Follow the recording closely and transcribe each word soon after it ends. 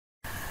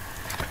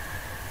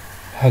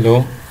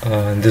Hello,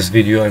 in this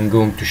video I'm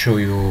going to show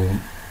you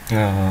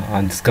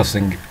and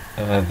discussing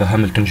the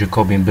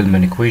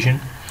Hamilton-Jacobi-Bellman equation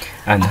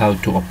and how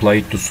to apply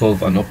it to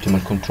solve an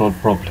optimal control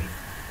problem.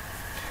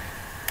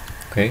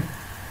 Okay,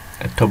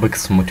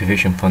 topics: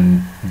 motivation,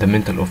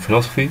 fundamental of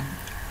philosophy,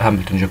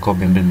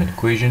 Hamilton-Jacobi-Bellman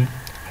equation,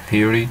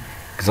 theory,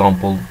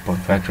 example,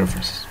 point fact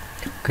references.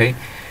 Okay,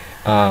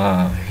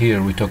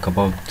 here we talk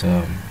about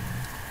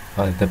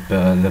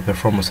the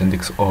performance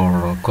index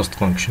or cost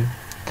function,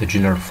 the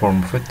general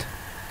form of it,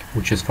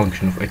 which is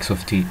function of x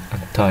of t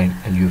and time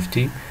and u of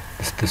t.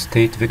 This is the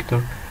state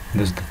vector,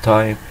 this is the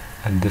time,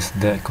 and this is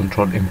the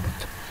control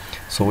input.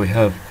 So we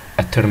have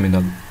a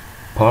terminal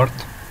part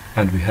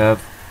and we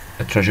have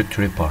a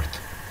trajectory part.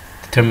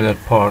 The terminal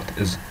part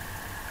is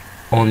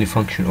only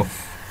function of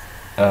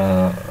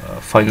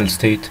final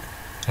state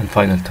and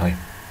final time,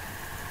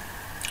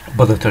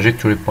 but the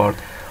trajectory part,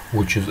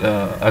 which is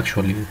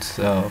actually it's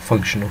a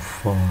function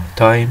of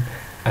time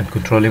and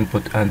control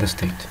input and the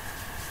state.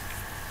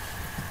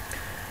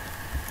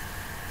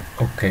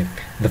 Okay,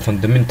 the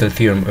fundamental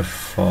theorem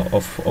of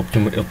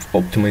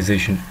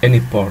optimization: any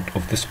part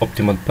of this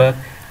optimal path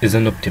is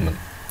an optimal.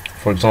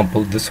 For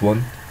example, this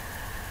one,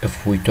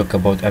 if we talk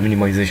about a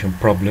minimization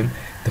problem,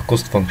 the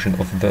cost function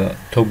of the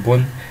top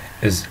one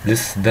is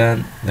less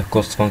than the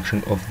cost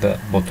function of the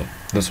bottom,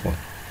 this one.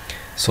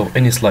 So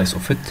any slice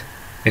of it,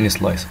 any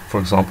slice, for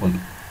example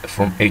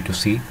from A to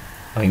C,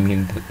 I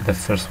mean the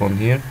first one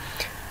here,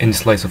 any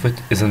slice of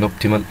it is an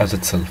optimal as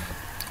itself,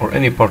 or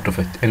any part of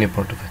it,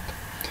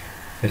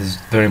 It is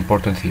very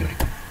important theory.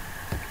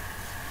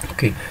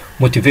 Okay,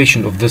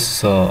 motivation of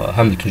this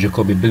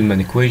Hamilton-Jacobi-Bellman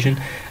equation: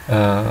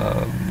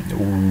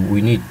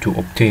 we need to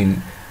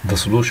obtain the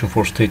solution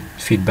for state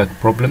feedback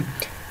problem.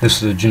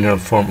 This is a general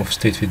form of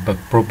state feedback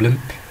problem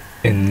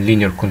in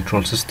linear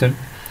control system.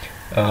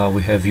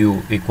 We have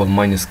u equal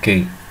minus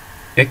k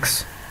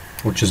x,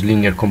 which is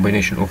linear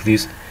combination of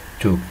these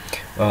two.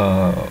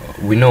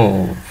 We know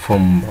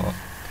from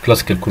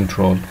classical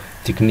control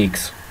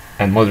techniques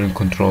and modern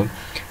control,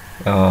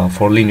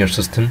 for linear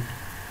system,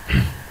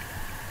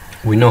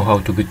 we know how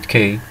to get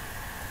k,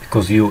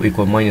 because u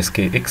equal minus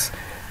kx,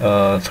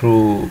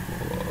 through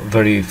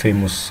very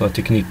famous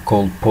technique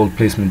called pole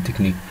placement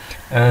technique.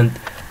 And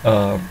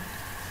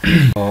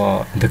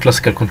the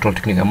classical control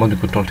technique and modern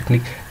control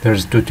technique,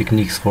 there's two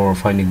techniques for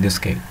finding this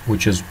k,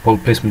 which is pole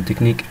placement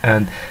technique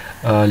and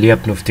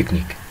Lyapunov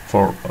technique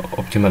for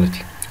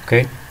optimality.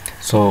 Okay,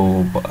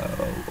 so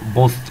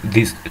both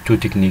these two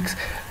techniques,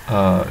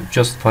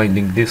 just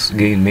finding this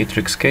gain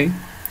matrix k,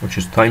 which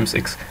is times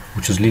x,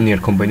 which is linear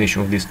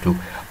combination of these two.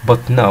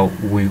 But now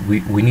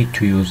we need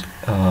to use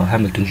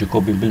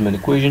Hamilton-Jacobi-Bellman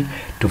equation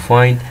to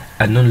find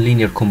a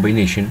non-linear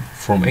combination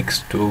from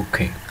x to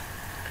k.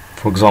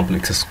 For example,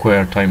 x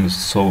squared times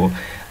so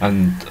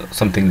and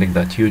something like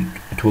that.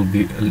 It will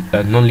be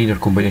a non-linear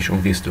combination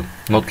of these two,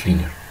 not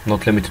linear,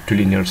 not limited to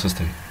linear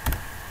system.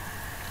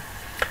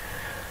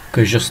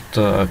 Okay, just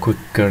a quick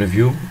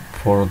review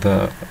for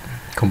the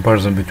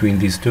comparison between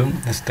these two.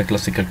 This is the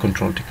classical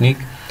control technique.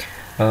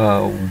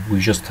 We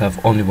just have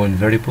only one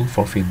variable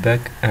for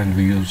feedback, and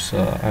we use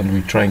and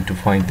we're trying to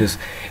find this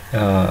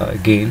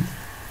gain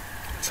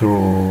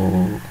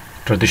through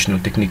traditional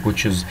technique,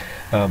 which is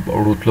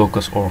root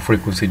locus or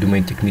frequency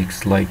domain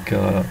techniques like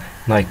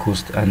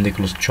Nyquist and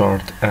Nicholas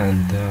chart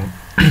and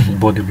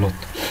body plot.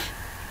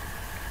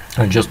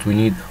 And just we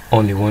need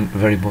only one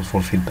variable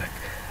for feedback,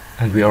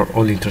 and we are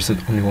only interested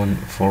only one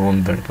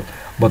variable.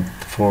 But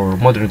for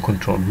modern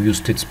control, we use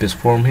state space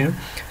form here,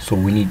 so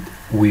we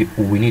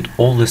need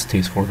all the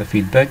states for the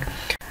feedback.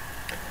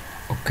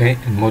 Okay,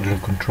 in modern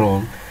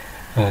control,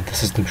 the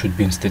system should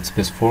be in state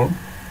space form.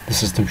 The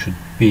system should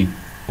be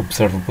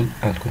observable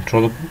and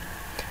controllable,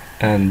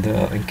 and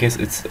in case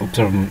it's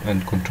observable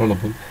and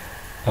controllable,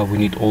 we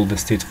need all the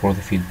states for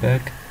the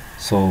feedback.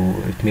 So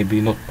it may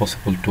be not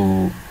possible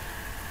to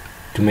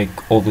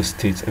make all the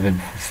states available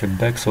for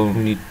feedback, so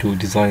we need to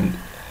design,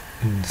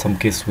 in some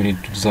cases we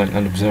need to design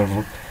an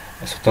observer,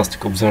 a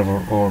stochastic observer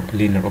or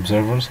linear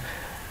observers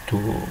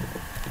to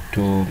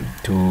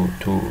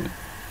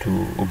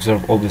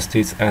observe all the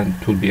states, and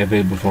it will be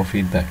available for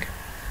feedback.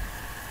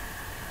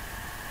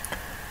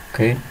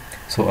 Okay,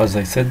 so as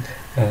I said,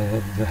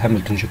 the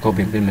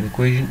Hamilton-Jacobi-Bellman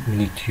equation, we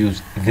need to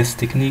use this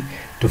technique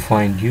to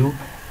find u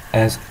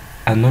as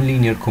a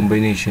non-linear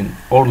combination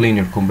or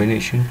linear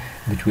combination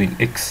between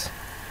x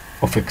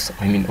of x,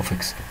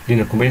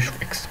 linear combination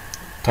of x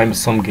times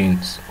some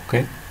gains.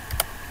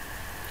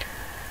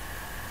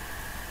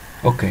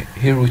 Okay,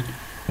 here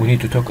we need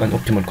to talk an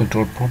optimal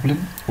control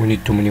problem. We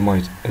need to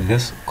minimize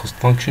this cost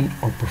function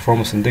or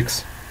performance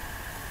index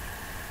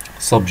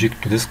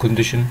subject to this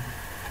condition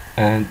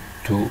and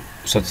to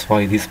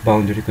satisfy this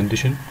boundary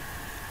condition,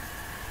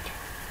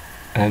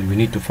 and we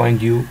need to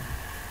find u,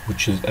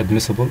 which is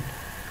admissible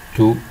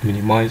to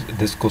minimize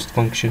this cost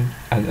function.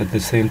 And at the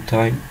same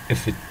time,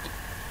 if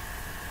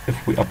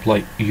we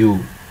apply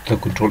u, the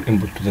control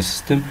input, to the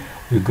system,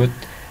 we got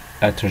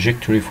a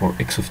trajectory for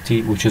x of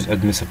t which is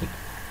admissible,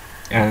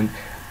 and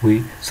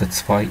we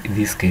satisfy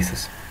these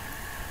cases.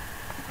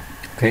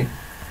 Okay,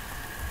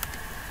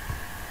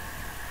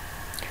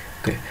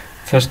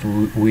 First,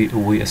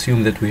 we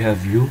assume that we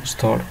have U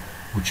star,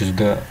 which is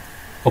the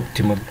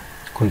optimal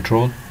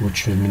control,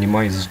 which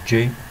minimizes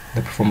J,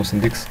 the performance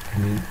index,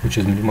 which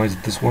is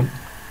minimized this one.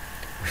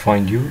 We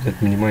find U that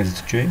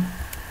minimizes J,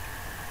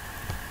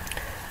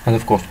 and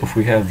of course if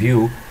we have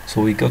U,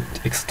 so we got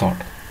X star.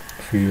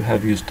 If we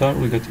have U star,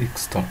 we get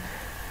X star,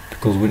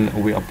 because when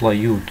we apply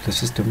U to the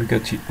system, we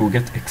get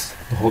X,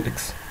 the whole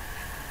X.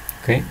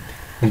 Okay,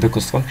 and the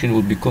cost function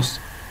will be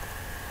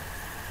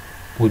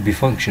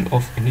function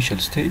of initial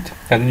state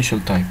and initial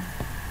time.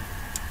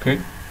 Okay,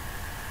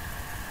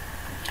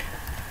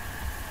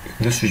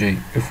 this J,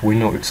 if we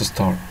know X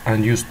star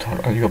and U star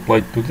and you apply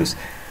it to this,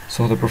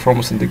 so the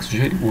performance index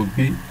J will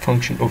be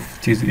function of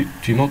T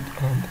naught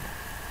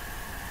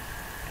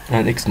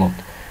and X naught,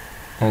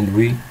 and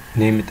we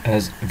name it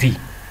as V.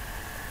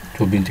 It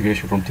will be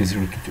integration from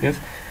T0 to Tf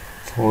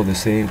for the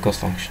same cost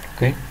function.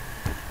 Okay,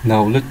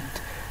 now let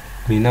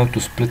me now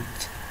to split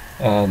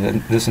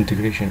this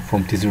integration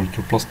from T0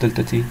 to plus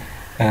delta T,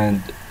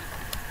 and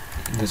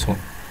this one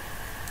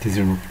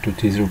T0 to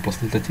T0 plus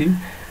delta T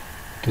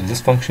to this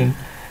function,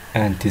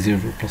 and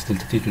T0 plus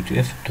delta T to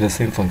Tf to the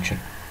same function.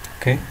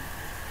 Okay,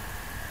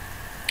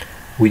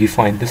 we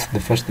define this,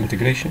 the first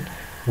integration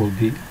will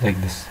be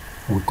like this.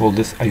 We call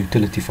this a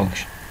utility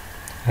function,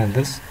 and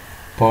this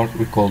part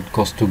we call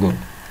cost to go.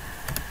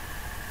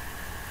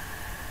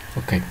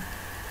 Okay,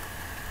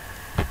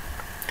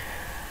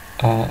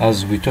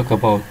 as we talked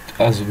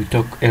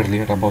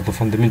earlier about the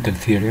fundamental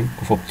theorem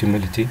of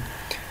optimality,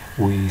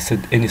 we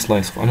said any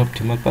slice of an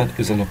optimal path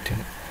is an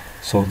optimal.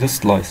 So this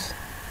slice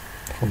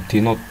from T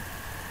naught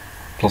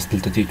plus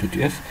delta T to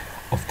Tf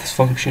of this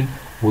function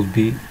will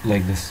be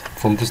like this,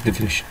 from this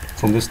definition.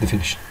 From this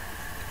definition.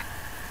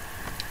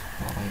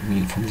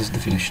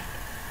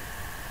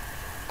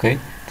 Okay,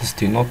 this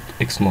T naught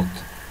X naught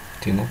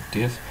T naught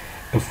Tf.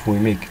 If we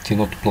make T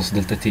naught plus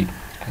delta T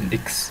and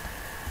X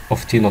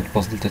of T naught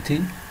plus delta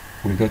T,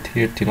 we got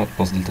here T naught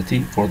plus delta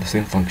T for the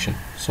same function.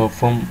 So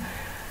from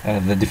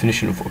the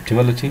definition of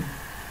optimality,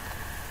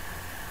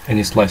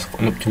 any slice of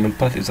an optimal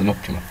path is an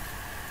optimal.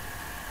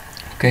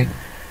 Okay,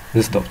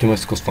 this is the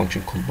optimized cost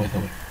function called, by the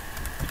way.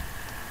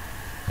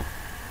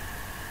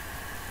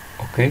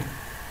 Okay,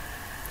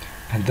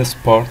 and this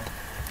part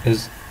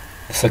is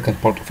the second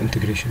part of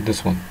integration,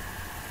 this one.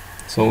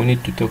 So we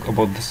need to talk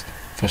about this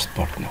first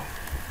part now.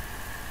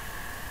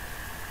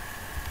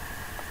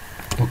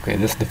 Okay,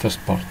 this is the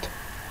first part,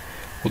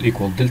 will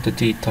equal delta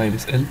T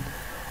times L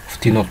of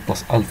T naught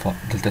plus alpha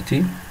delta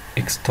T,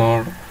 X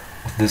star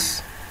of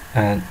this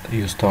and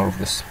U star of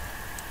this.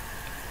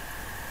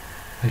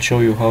 I'll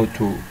show you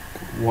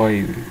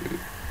why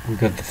we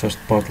got the first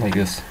part like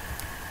this.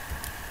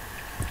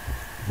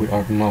 We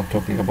are now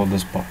talking about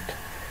this part.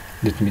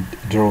 Let me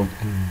draw it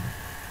in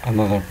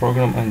another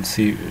program and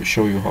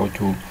show you how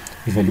to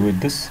evaluate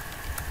this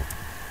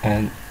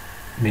and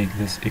make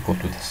this equal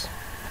to this.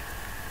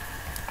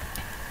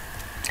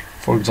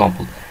 For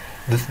example,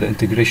 the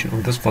integration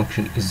of this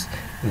function is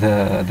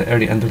the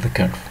area under the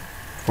curve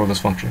for this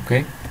function.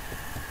 Okay,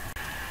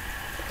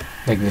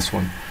 like this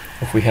one.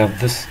 If we have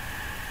this,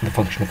 the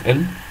function of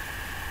L,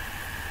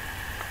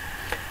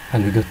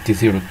 and we got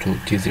T0 to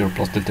T0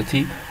 plus delta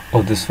T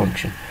of this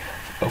function.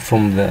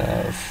 From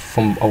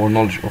our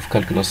knowledge of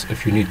calculus,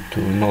 if you need to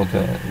know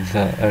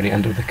the area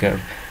under the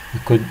curve, you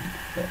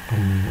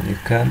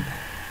can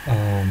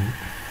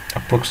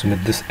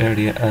approximate this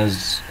area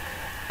as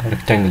a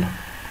rectangular.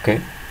 Okay,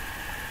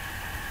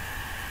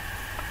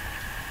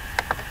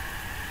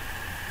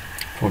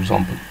 for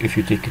example, if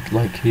you take it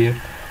like here,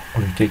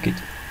 or you take it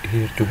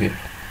here to here.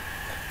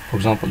 For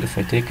example, if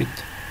I take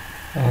it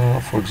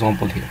for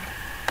example here.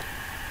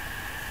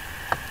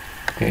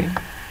 Okay,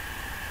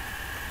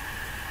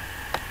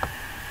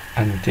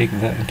 and we take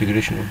the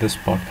integration of this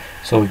part,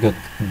 so we got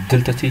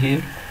delta T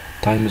here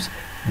times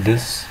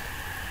this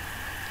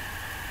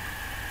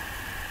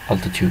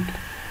altitude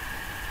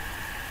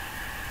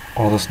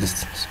or this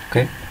distance.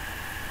 Okay,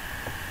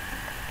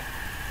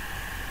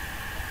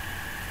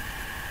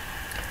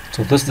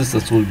 so this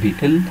distance will be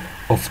L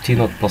of T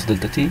naught plus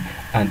delta T,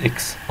 and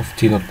X of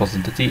T naught plus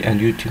delta T,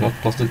 and U T naught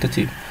plus delta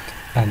T,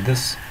 and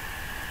this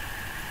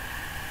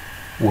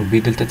will be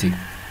delta T.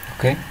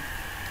 Okay,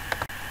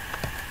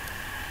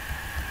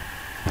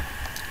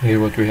 here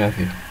what we have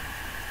here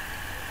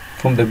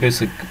from the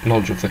basic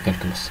knowledge of the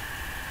calculus.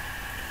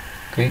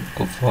 Okay,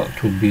 alpha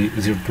it will be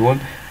 0 to 1,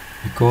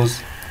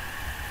 because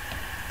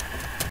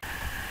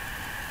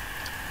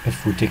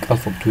if we take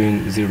alpha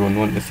between 0 and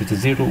 1, if it is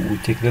 0 we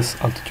take this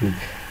altitude,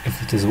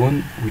 if it is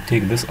 1 we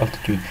take this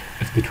altitude,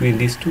 if between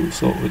these two,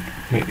 so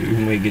you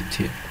may get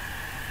here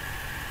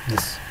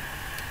this.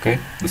 Okay,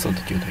 this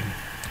altitude I mean.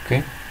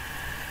 Okay,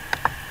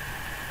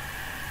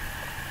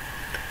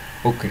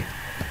 okay,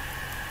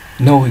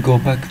 now we go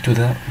back to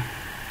the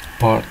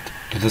part,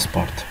 to this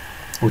part,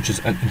 which is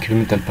an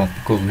incremental path,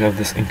 because we have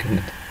this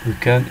increment. We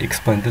can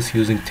expand this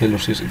using Taylor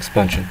series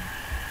expansion,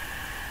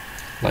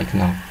 like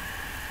now.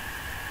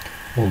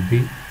 Will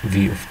be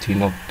V of T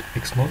naught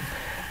X naught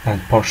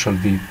and partial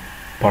V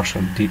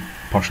partial D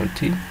partial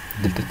T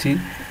delta T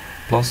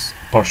plus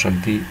partial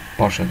v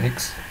partial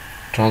x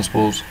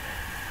transpose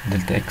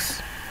delta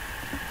x,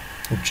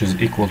 which is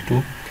equal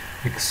to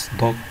x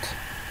dot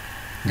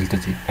delta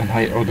t, and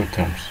higher order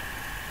terms.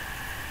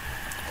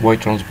 Why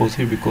transpose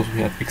here? Because we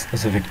have x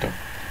as a vector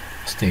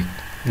state,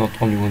 not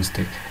only one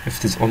state. If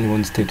it is only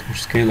one state or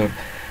scalar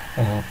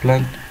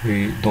plant,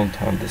 we don't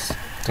have this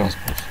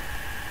transpose.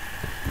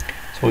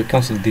 So we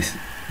cancel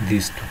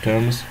these two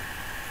terms,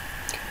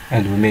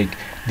 and we make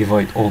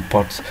divide all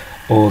parts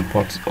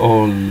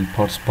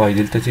by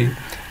delta t,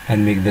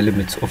 and make the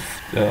limits of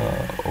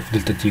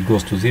delta t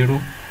goes to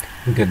 0.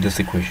 We get this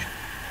equation.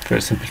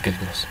 Very simple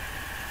calculus.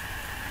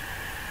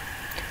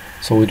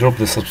 So we drop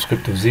the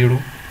subscript of 0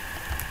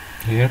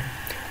 here.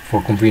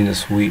 For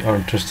convenience, we are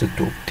interested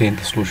to obtain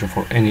the solution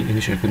for any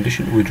initial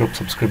condition. We drop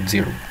subscript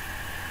 0.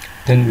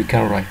 Then we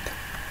can write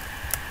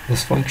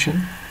this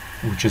function,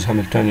 which is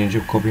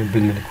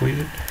Hamilton-Jacobi-Bellman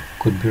equation,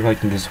 could be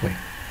written this way.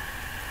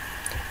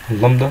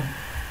 And lambda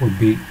would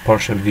be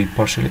partial v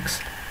partial x,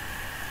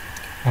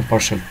 and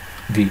partial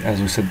v,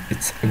 as we said,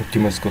 it's an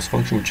optimized cost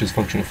function, which is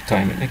function of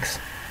time in x.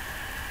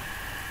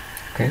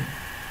 Okay.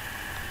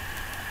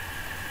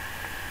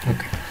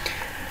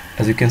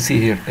 As you can see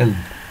here, L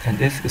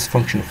and F is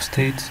function of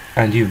states,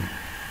 and U,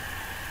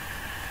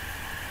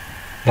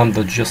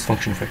 lambda just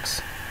function of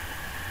x.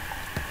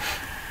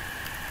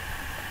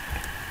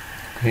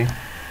 Okay,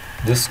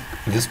 this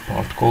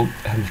part called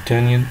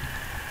Hamiltonian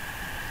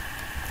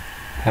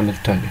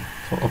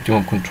for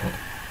optimum control,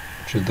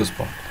 which is this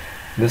part.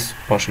 This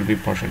partial v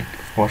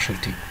partial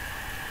t.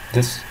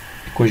 This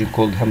equation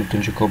called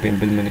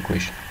Hamilton-Jacobi-Bellman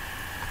equation.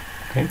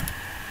 Okay,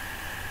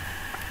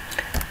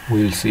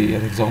 we'll see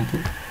an example.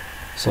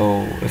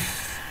 So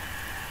if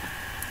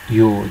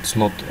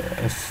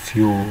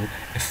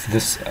if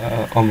this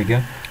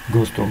omega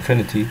goes to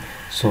infinity,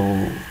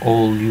 so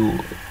all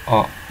u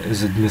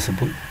is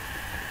admissible.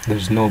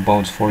 There's no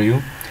bounds for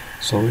u,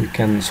 so you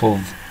can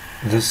solve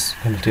this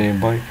Hamiltonian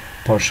by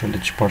partial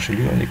h partial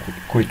u and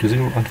equate to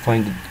 0 and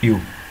find u.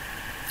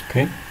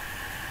 Okay,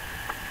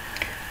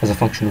 as a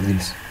function of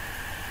these,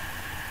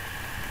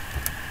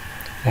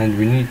 and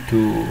we need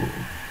to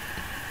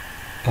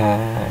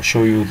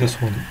show you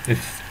this one.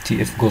 If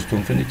tf goes to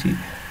infinity,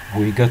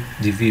 we got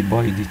dv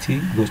by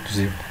dt goes to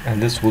 0,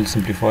 and this will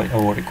simplify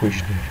our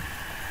equation here.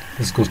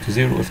 This goes to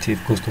 0 if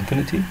tf goes to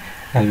infinity,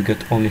 and we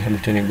get only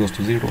Hamiltonian goes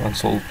to 0, and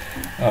solve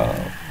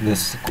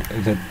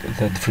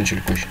the differential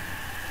equation.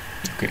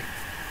 Okay,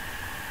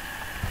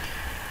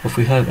 if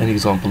we have an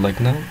example like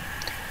now,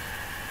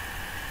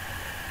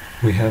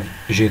 we have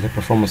j, the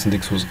performance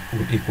index will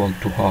equal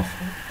to half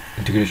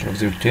integration of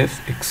 0 to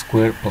f x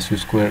squared plus u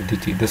squared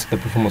dt. This is the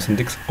performance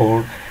index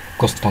or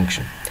cost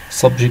function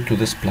subject to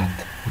this plant,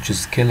 which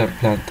is scalar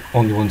plant,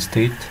 only one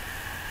state.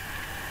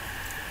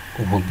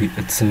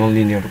 It's a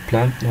nonlinear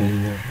plant,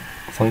 nonlinear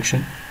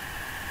function.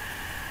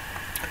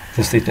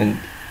 The state and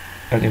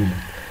input.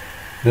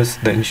 This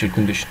the initial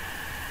condition.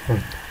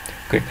 Right.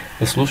 Okay,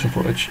 the solution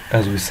for h,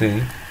 as we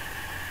say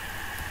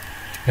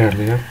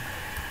earlier,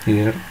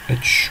 here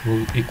h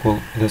will equal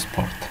this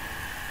part,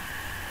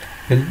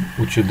 L,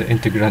 which is the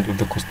integrand of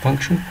the cost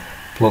function,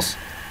 plus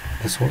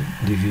this one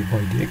dv by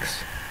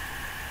dx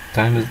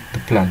times the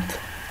plant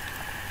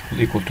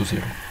will equal to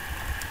 0.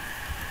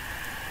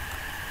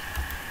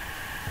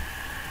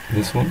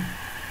 This one,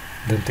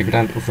 the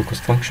integrand of the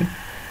cost function,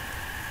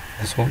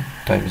 this one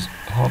times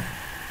half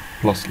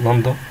plus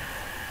lambda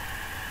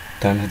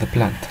times the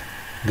plant,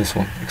 this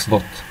one x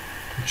dot,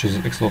 which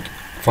is x dot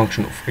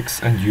function of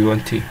x and u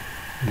and t,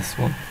 this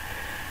one,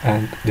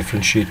 and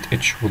differentiate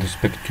h with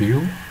respect to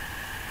u,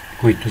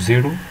 equate to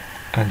 0,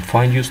 and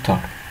find u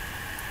star.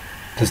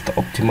 This is the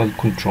optimal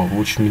control,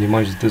 which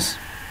minimizes this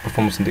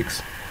performance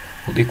index,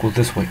 will equal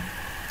this way.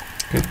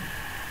 Okay,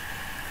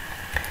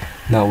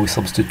 now we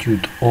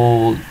substitute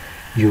all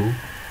u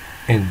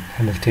in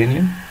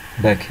Hamiltonian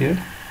back here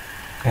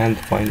and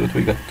find what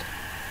we got.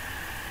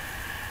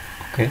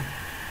 Okay,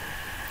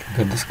 we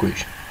got this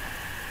equation,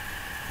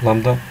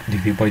 lambda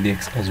dv by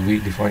dx as we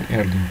defined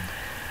earlier.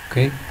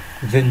 Okay,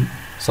 then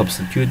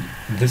substitute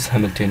this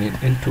Hamiltonian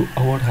into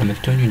our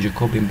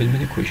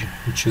Hamiltonian-Jacobi-Bellman equation,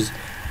 which is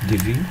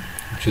dv,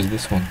 which is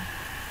this one,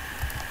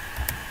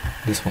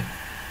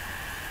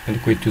 and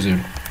equate to 0,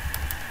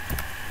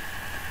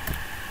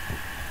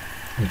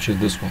 which is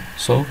this one.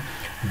 So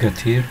we got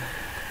here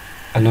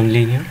a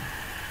nonlinear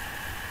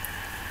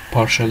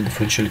partial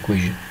differential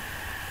equation,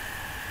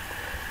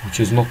 which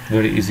is not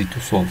very easy to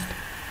solve.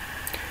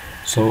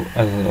 So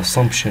as an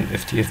assumption,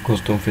 if tf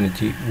goes to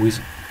infinity,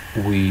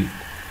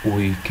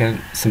 we can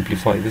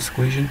simplify this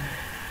equation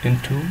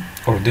into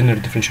ordinary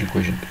differential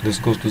equation. This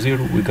goes to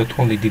 0, we got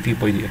only dv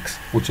by dx,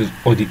 which is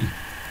ODE.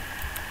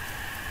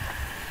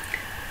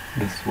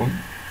 This one,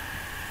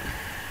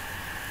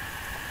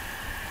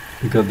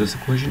 we got this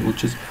equation,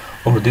 which is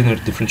ordinary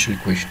differential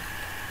equation.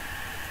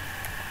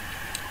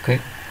 Okay,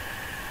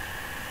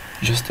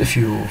 just if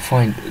you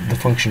find the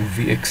function of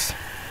vx,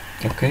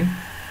 okay,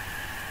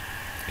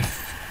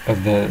 if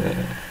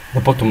the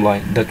bottom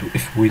line, that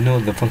if we know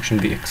the function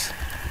vx,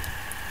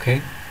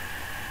 okay,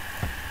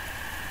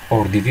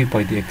 or dv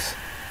by dx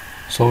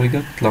So we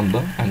got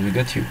lambda and we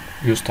got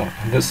u star,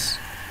 and this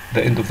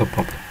the end of the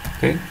problem.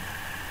 Okay,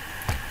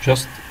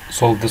 just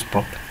solve this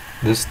problem,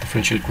 this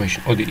differential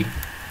equation, ODE.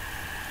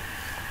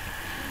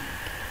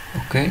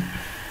 Okay,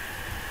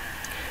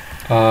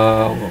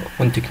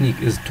 one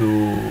technique is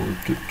to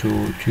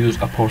use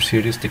a power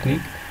series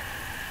technique.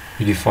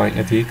 You define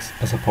a Vx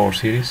as a power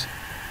series,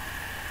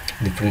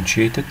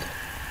 differentiate it,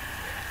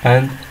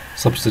 and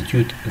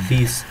substitute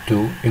these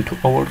two into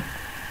our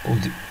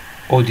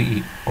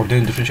ODE,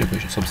 ordinary differential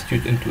equation.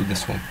 Substitute into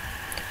this one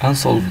and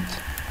solve it.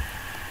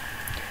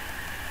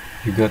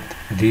 You got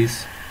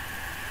these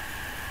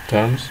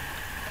terms,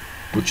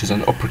 which is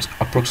an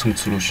approximate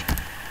solution.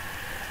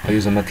 I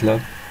use a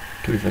MATLAB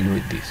to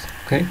evaluate these.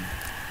 Okay,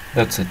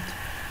 that's it.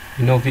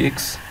 You know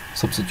Vx,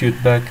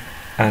 substitute back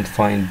and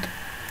find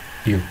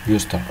u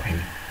star, I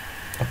mean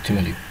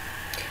optimal u.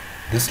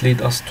 This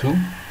leads us to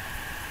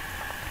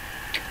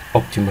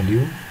optimal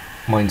u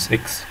minus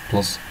x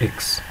plus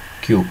x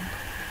cube.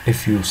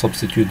 If you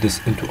substitute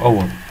this into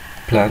our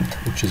plant,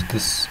 which is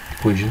this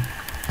equation,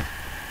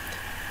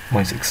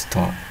 minus x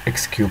star,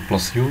 x cube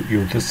plus u,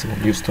 this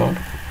one, u star.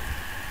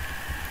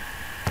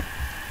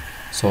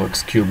 So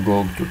x cube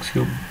go to x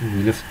cube,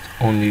 we left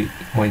only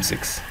minus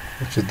x,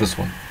 which is this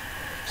one.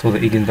 So the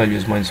eigenvalue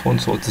is -1,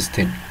 so it is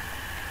 10.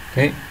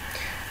 Okay,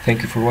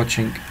 thank you for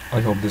watching.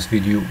 I hope this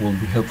video will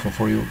be helpful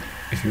for you.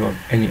 If you have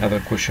any other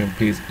question,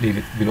 please leave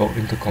it below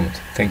in the comment.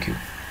 Thank you.